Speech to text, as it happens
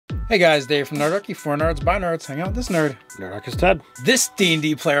Hey guys, Dave from Nerdarchy, for nerds, by nerds, hang out with this nerd. Nerdarchy's Ted. This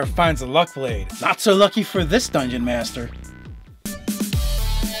D&D player finds a luck blade. Not so lucky for this dungeon master.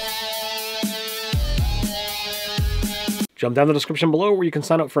 Jump down the description below where you can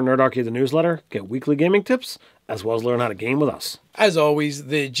sign up for Nerdarchy, the newsletter, get weekly gaming tips, as well as learn how to game with us. As always,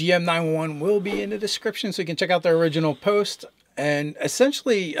 the GM 911 will be in the description so you can check out their original post. And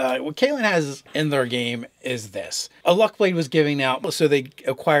essentially, what Caitlin has in their game is this. A luck blade was giving out, so they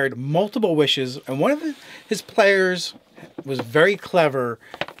acquired multiple wishes. And one of his players was very clever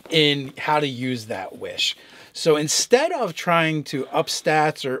in how to use that wish. So instead of trying to up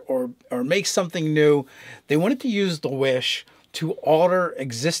stats or make something new, they wanted to use the wish to alter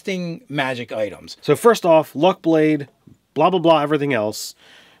existing magic items. So first off, luck blade, blah, blah, blah, everything else.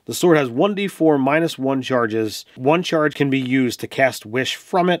 The sword has 1d4 minus 1 charges. 1 charge can be used to cast wish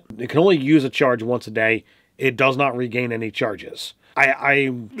from it. It can only use a charge once a day. It does not regain any charges.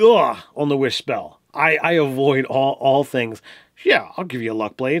 On the wish spell. I avoid all things. Yeah, I'll give you a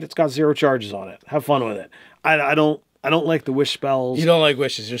luck blade. It's got 0 charges on it. Have fun with it. I don't like the wish spells. You don't like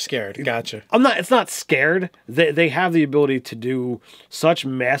wishes. You're scared. Gotcha. It's not scared. They have the ability to do such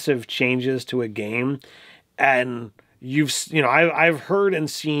massive changes to a game, and I've heard and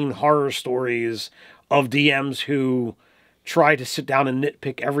seen horror stories of DMs who try to sit down and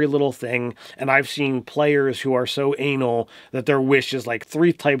nitpick every little thing, and I've seen players who are so anal that their wish is like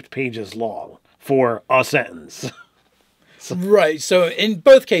 3 typed pages long for a sentence. Right. So in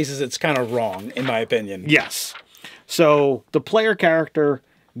both cases, it's kind of wrong, in my opinion. Yes. So the player character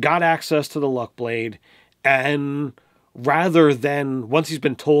got access to the luck blade, and rather than, once he's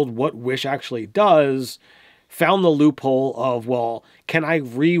been told what wish actually does, found the loophole of, well, can I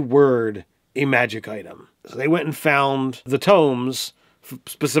reword a magic item? So they went and found the tomes,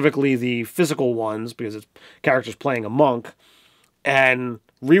 specifically the physical ones, because its character's playing a monk, and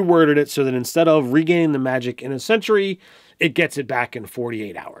reworded it so that instead of regaining the magic in a century, it gets it back in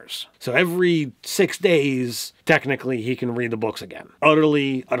 48 hours. So every 6 days, technically, he can read the books again.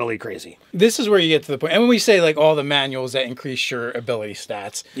 Utterly, utterly crazy. This is where you get to the point. And when we say like all the manuals that increase your ability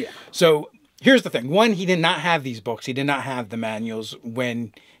stats. Yeah. So here's the thing. One, he did not have these books. He did not have the manuals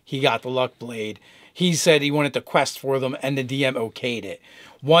when he got the luck blade. He said he wanted to quest for them, and the DM okayed it.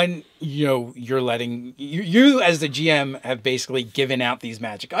 One, you're letting you as the GM have basically given out these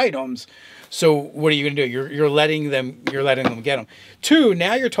magic items. So what are you going to do? You're letting them get them. 2,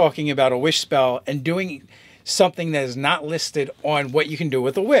 now you're talking about a wish spell and doing something that is not listed on what you can do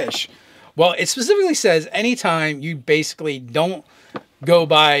with a wish. Well, it specifically says anytime you basically don't go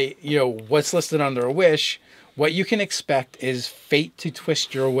by, what's listed under a wish, what you can expect is fate to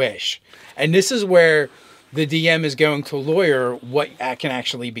twist your wish. And this is where the DM is going to lawyer what can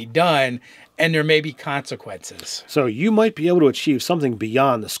actually be done, and there may be consequences. So you might be able to achieve something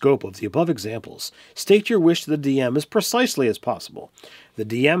beyond the scope of the above examples. State your wish to the DM as precisely as possible. The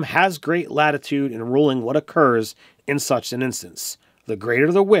DM has great latitude in ruling what occurs in such an instance. The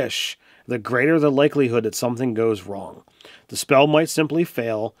greater the wish, the greater the likelihood that something goes wrong. The spell might simply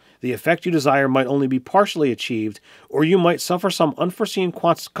fail, the effect you desire might only be partially achieved, or you might suffer some unforeseen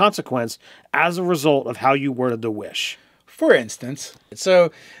consequence as a result of how you worded the wish. For instance,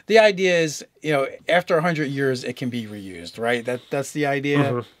 so the idea is, after 100 years, it can be reused, right? That's the idea.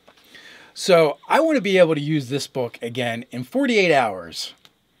 Mm-hmm. So I want to be able to use this book again in 48 hours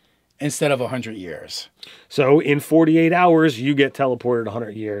instead of 100 years. So in 48 hours, you get teleported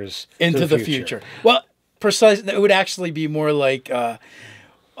 100 years into the future. Well, precisely, it would actually be more like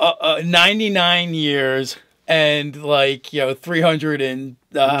 99 years and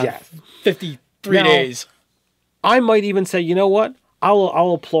 353 days. I might even say, you know what?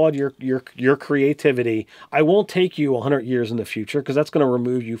 I'll applaud your creativity. I won't take you 100 years in the future because that's going to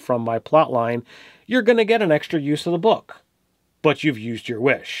remove you from my plot line. You're going to get an extra use of the book, but you've used your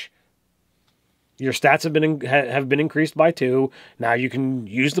wish. Your stats have been increased by 2. Now you can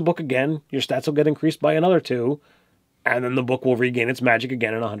use the book again. Your stats will get increased by another 2, and then the book will regain its magic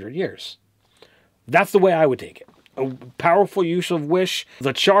again in 100 years. That's the way I would take it. A powerful use of wish.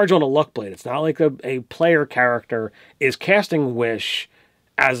 The charge on a luck blade. It's not like a player character is casting wish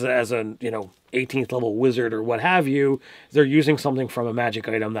as a 18th level wizard or what have you. They're using something from a magic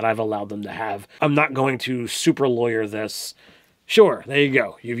item that I've allowed them to have. I'm not going to super lawyer this. Sure, there you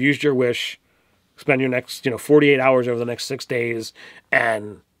go. You've used your wish. Spend your next 48 hours over the next 6 days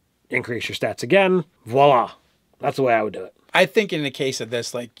and increase your stats again. Voila. That's the way I would do it. I think in the case of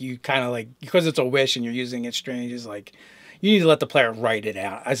this, you kind of because it's a wish and you're using it strange, is you need to let the player write it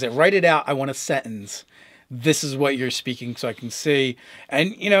out. I said, write it out. I want a sentence. This is what you're speaking so I can see.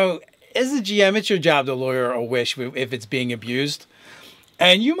 And, as a GM, it's your job to lawyer a wish if it's being abused.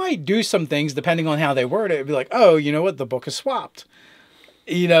 And you might do some things depending on how they word it. It'd be like, oh, you know what? The book is swapped.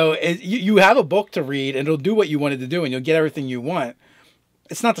 You know, you have a book to read and it'll do what you wanted to do and you'll get everything you want.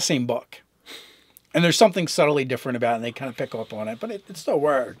 It's not the same book. And there's something subtly different about it and they kind of pick up on it, but it still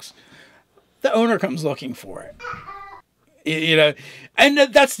works. The owner comes looking for it. You know, and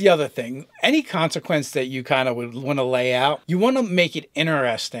that's the other thing. Any consequence that you kind of would want to lay out, you want to make it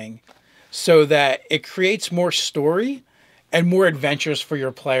interesting so that it creates more story and more adventures for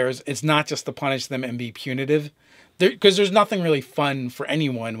your players. It's not just to punish them and be punitive, because there's nothing really fun for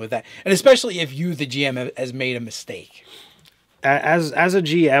anyone with that. And especially if you, the GM, has made a mistake. As a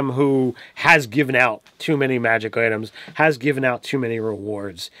GM who has given out too many magic items, has given out too many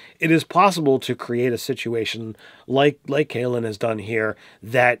rewards, it is possible to create a situation like Kalen has done here,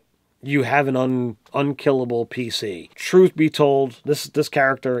 that you have an unkillable PC. Truth be told, this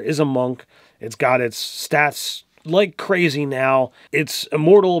character is a monk. It's got its stats like crazy now. It's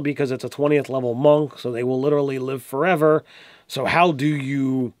immortal because it's a 20th level monk, so they will literally live forever. So how do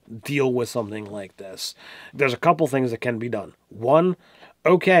you deal with something like this? There's a couple things that can be done. One,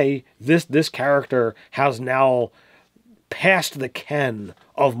 okay, this character has now passed the ken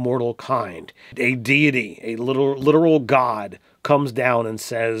of mortal kind. A deity, a literal god, comes down and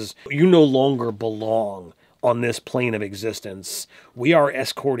says, you no longer belong on this plane of existence. We are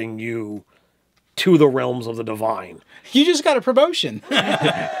escorting you to the realms of the divine. You just got a promotion.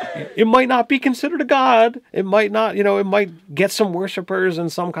 It might not be considered a god. It might not, it might get some worshipers in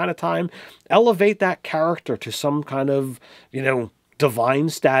some kind of time. Elevate that character to some kind of, divine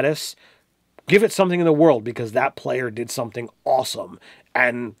status. Give it something in the world because that player did something awesome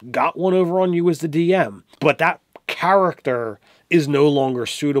and got one over on you as the DM. But that character is no longer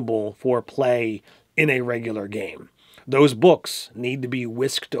suitable for play in a regular game. Those books need to be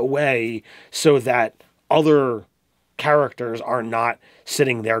whisked away so that other characters are not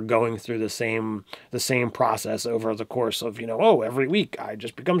sitting there going through the same process over the course of, every week I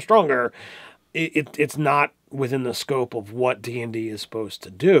just become stronger. It's not within the scope of what D&D is supposed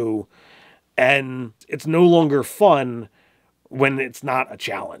to do, and it's no longer fun when it's not a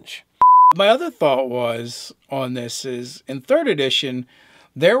challenge. My other thought was on this is, in 3rd edition,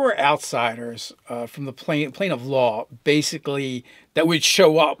 there were outsiders from the plane of law, basically, that would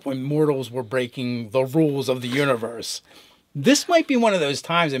show up when mortals were breaking the rules of the universe. This might be one of those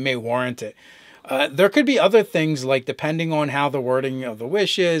times it may warrant it. There could be other things, like depending on how the wording of the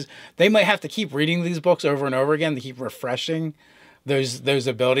wish is, they might have to keep reading these books over and over again to keep refreshing those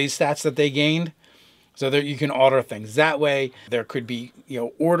ability stats that they gained. So that you can alter things that way. There could be,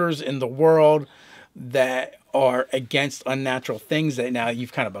 orders in the world that are against unnatural things that now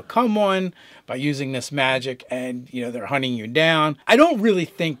you've kind of become one by using this magic, and they're hunting you down. I don't really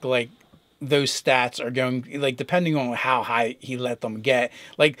think like those stats are going, like, depending on how high he let them get,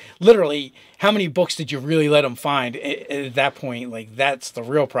 like literally how many books did you really let him find at that point? Like, that's the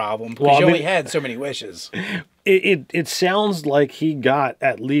real problem, because you only had so many wishes. It sounds like he got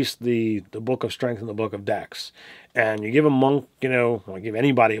at least the Book of Strength and the Book of Dex. And you give a monk, give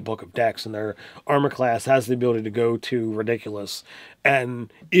anybody a Book of Dex, and their armor class has the ability to go to ridiculous.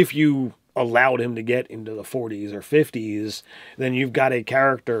 And if you allowed him to get into the 40s or 50s, then you've got a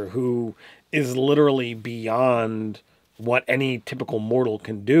character who is literally beyond what any typical mortal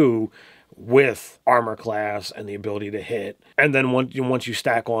can do with armor class and the ability to hit. And then once you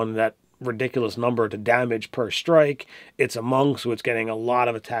stack on that ridiculous number to damage per strike, it's a monk, so it's getting a lot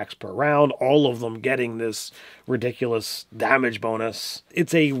of attacks per round, all of them getting this ridiculous damage bonus.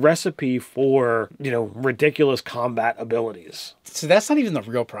 It's a recipe for, ridiculous combat abilities. So that's not even the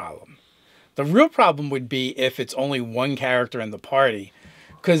real problem. The real problem would be if it's only one character in the party,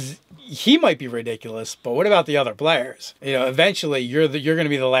 because he might be ridiculous, but what about the other players? Eventually you're going to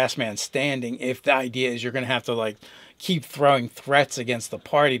be the last man standing if the idea is you're going to have to keep throwing threats against the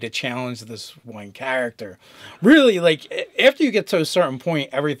party to challenge this one character. Really, after you get to a certain point,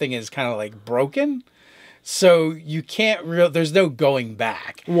 everything is kind of broken. So you can't there's no going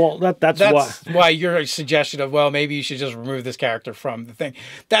back. Well, that's why your suggestion of, well, maybe you should just remove this character from the thing.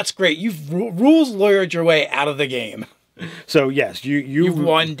 That's great. You've rules lawyered your way out of the game. So yes, you've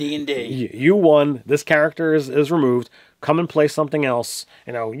won D&D. You won. This character is removed. Come and play something else.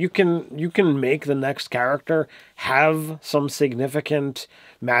 You can make the next character have some significant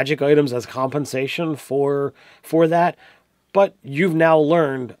magic items as compensation for that. But you've now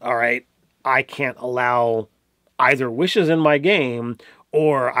learned, all right, I can't allow either wishes in my game,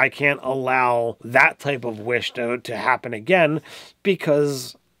 or I can't allow that type of wish to happen again,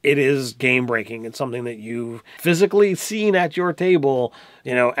 because it is game breaking. It's something that you've physically seen at your table,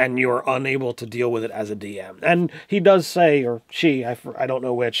 and you're unable to deal with it as a DM. And he does say, or she, I don't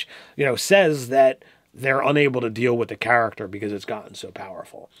know which, says that they're unable to deal with the character because it's gotten so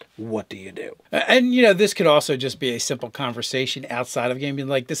powerful. What do you do? And, this could also just be a simple conversation outside of game, being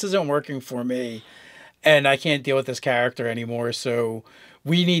like, this isn't working for me, and I can't deal with this character anymore, so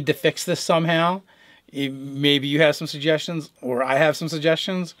we need to fix this somehow. Maybe you have some suggestions, or I have some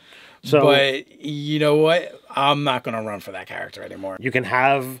suggestions. But you know what? I'm not going to run for that character anymore. You can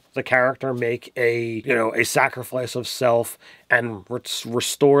have the character make a sacrifice of self and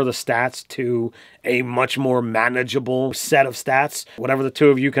restore the stats to a much more manageable set of stats. Whatever the two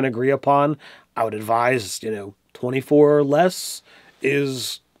of you can agree upon, I would advise, 24 or less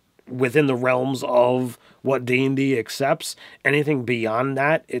is within the realms of what D&D accepts. Anything beyond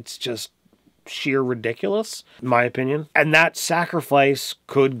that, it's just sheer ridiculous, in my opinion. And that sacrifice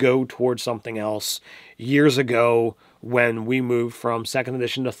could go towards something else. Years ago, when we moved from 2nd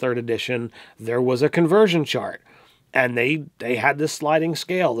edition to 3rd edition, there was a conversion chart. And they had this sliding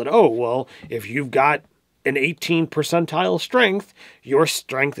scale that, if you've got an 18 percentile strength, your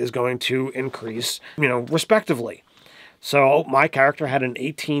strength is going to increase, respectively. So my character had an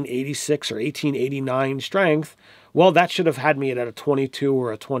 1886 or 1889 strength. Well, that should have had me at a 22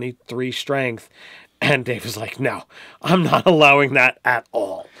 or a 23 strength. And Dave was like, no, I'm not allowing that at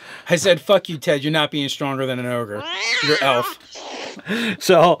all. I said, fuck you, Ted. You're not being stronger than an ogre. You're elf.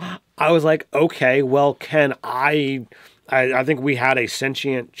 So I was like, okay, well, can I think we had a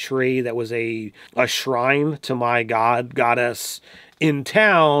sentient tree that was a shrine to my goddess in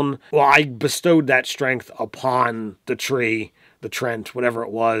town. Well, I bestowed that strength upon the tree, the Trent, whatever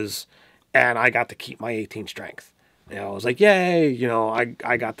it was, and I got to keep my 18 strength. I was like, yay,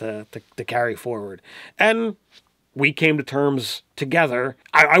 I got to carry forward. And we came to terms together.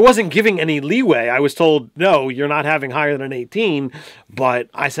 I wasn't giving any leeway. I was told, no, you're not having higher than an 18. But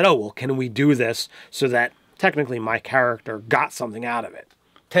I said, can we do this so that technically my character got something out of it?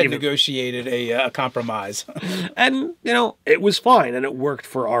 Ted negotiated a compromise. And, it was fine and it worked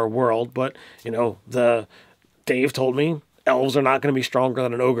for our world. But, Dave told me elves are not going to be stronger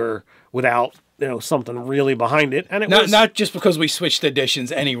than an ogre without something really behind it. And not just because we switched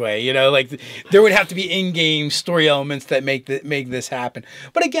editions anyway, there would have to be in-game story elements that make this happen.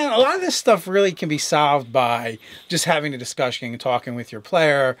 But again, a lot of this stuff really can be solved by just having a discussion and talking with your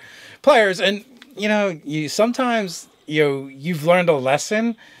players. And, sometimes, you've learned a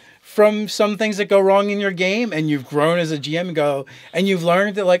lesson from some things that go wrong in your game, and you've grown as a GM and you've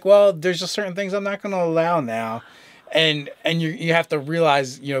learned that there's just certain things I'm not going to allow now. And you have to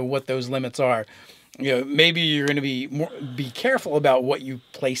realize, what those limits are. Maybe you're going to be careful about what you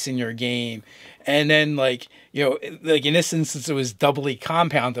place in your game. And then, in this instance, it was doubly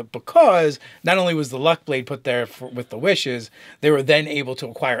compounded because not only was the luck blade put there with the wishes, they were then able to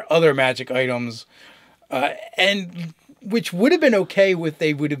acquire other magic items, and which would have been okay if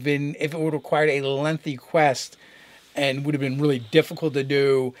it would have required a lengthy quest and would have been really difficult to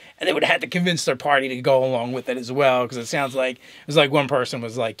do, and they would have had to convince their party to go along with it as well, because it sounds like it was like one person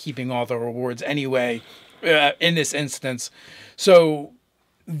was keeping all the rewards anyway in this instance. So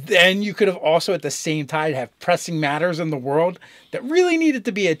then you could have also at the same time have pressing matters in the world that really needed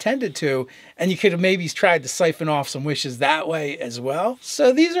to be attended to, and you could have maybe tried to siphon off some wishes that way as well.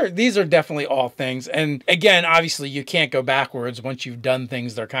 So these are definitely all things. And again, obviously you can't go backwards. Once you've done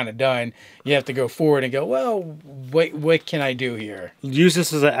things, they're kind of done. You have to go forward and go, well, what can I do here? Use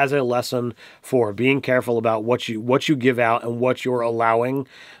this as a lesson for being careful about what you give out and what you're allowing.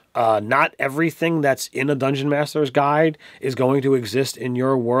 Not everything that's in a Dungeon Master's Guide is going to exist in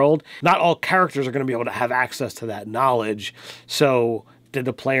your world. Not all characters are going to be able to have access to that knowledge. So did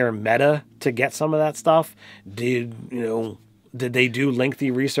the player meta to get some of that stuff? Did they do lengthy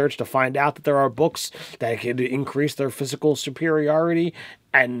research to find out that there are books that could increase their physical superiority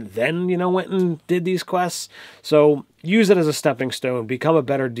and then, went and did these quests? So use it as a stepping stone. Become a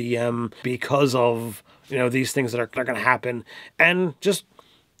better DM because of, these things that are going to happen. And just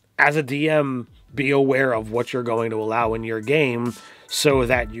as a DM, be aware of what you're going to allow in your game so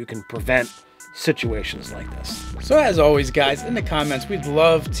that you can prevent situations like this. So as always, guys, in the comments, we'd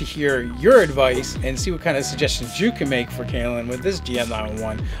love to hear your advice and see what kind of suggestions you can make for Kalen with this GM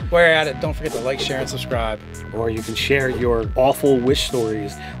 911. While you're at it, don't forget to like, share, and subscribe. Or you can share your awful wish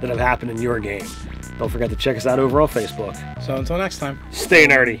stories that have happened in your game. Don't forget to check us out over on Facebook. So until next time, stay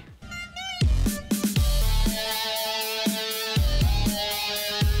nerdy.